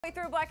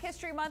Through Black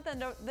History Month,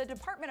 and the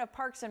Department of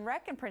Parks and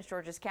Rec in Prince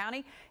George's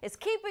County is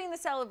keeping the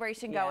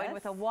celebration going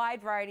with a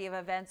wide variety of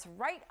events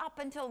right up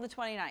until the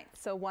 29th.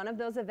 So one of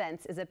those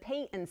events is a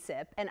paint and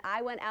sip, and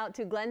I went out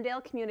to Glendale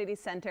Community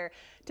Center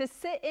to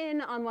sit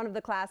in on one of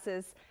the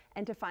classes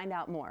and to find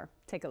out more.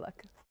 Take a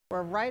look.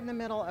 We're right in the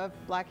middle of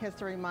Black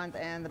History Month,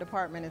 and the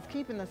department is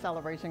keeping the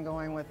celebration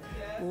going with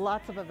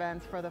lots of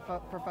events for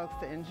folks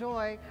to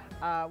enjoy.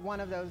 One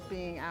of those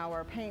being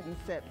our paint and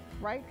sip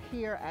right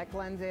here at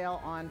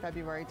Glendale on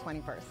February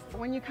 21st.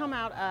 When you come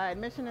out,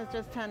 admission is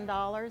just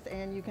 $10,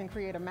 and you can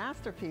create a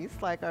masterpiece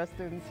like our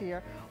students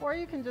here, or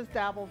you can just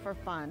dabble for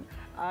fun.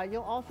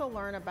 You'll also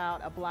learn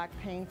about a Black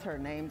painter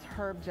named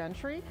Herb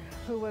Gentry,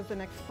 who was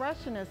an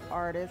expressionist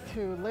artist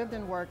who lived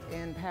and worked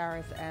in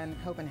Paris and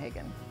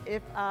Copenhagen.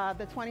 If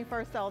the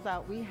 21st sells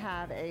out, we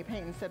have a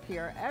paint and sip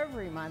here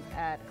every month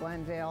at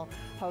Glendale,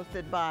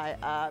 hosted by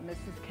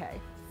Mrs.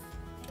 K.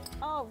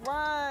 All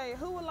right,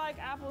 who would like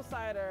apple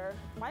cider?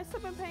 My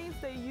sip and paints,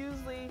 they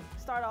usually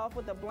start off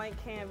with a blank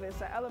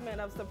canvas, an element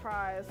of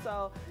surprise.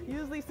 So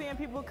usually seeing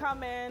people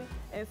come in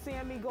and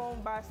seeing me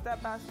going by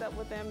step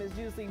with them is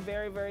usually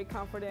very, very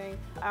comforting.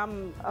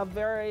 I'm a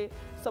very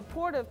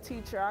supportive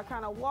teacher. I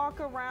kind of walk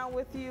around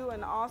with you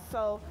and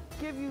also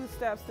give you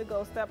steps to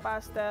go step by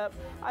step.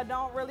 I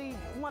don't really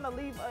want to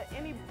leave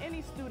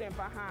any student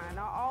behind.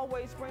 I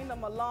always bring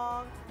them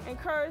along,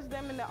 encourage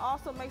them, and it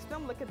also makes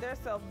them look at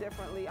themselves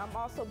differently. I'm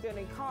also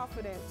building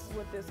confidence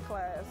with this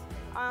class.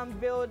 I'm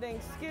building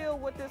skill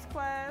with this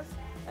class,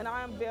 and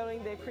I'm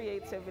building their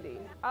creativity.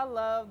 I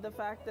love the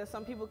fact that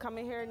some people come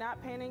in here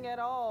not painting at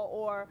all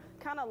or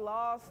kind of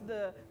lost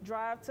the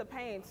drive to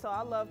paint. So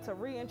I love to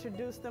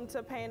reintroduce them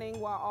to painting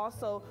while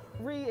also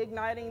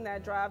reigniting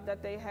that drive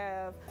that they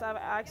have. So I've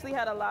actually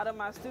had a lot of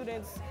my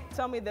students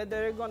tell me that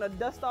they're going to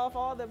dust off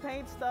all the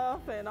paint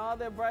stuff and all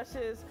their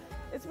brushes.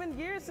 It's been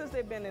years since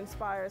they've been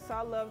inspired, so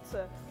I love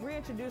to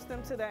reintroduce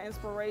them to that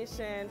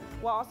inspiration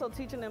while also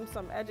teaching them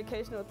some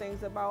educational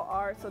things about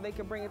art so they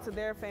can bring it to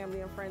their family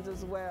and friends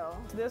as well.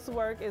 This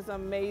work is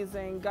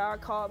amazing.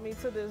 God called me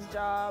to this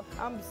job.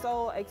 I'm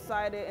so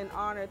excited and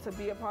honored to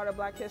be a part of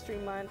Black History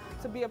Month,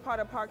 to be a part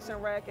of Parks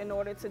and Rec in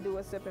order to do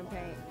a sip and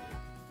paint.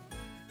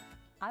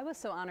 I was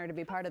so honored to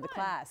be part of the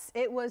class.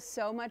 It was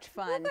so much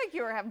fun. You look like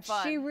you were having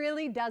fun. She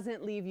really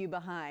doesn't leave you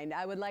behind.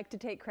 I would like to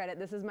take credit.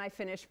 This is my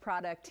finished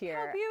product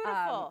here. How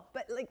beautiful.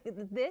 But like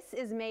this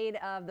is made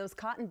of those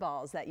cotton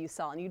balls that you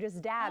saw, and you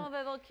just dab. Oh, the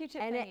little Q-tip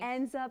and thingies. It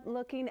ends up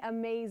looking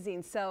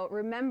amazing. So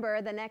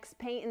remember, the next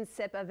Paint and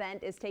Sip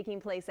event is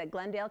taking place at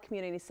Glendale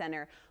Community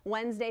Center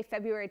Wednesday,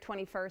 February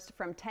 21st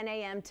from 10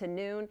 a.m. to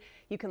noon.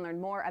 You can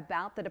learn more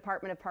about the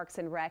Department of Parks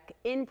and Rec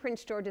in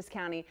Prince George's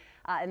County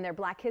and their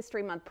Black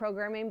History Month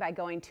programming by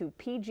going to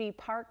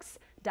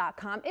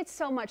pgparks.com. It's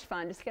so much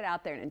fun. Just get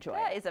out there and enjoy it.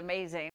 That is amazing.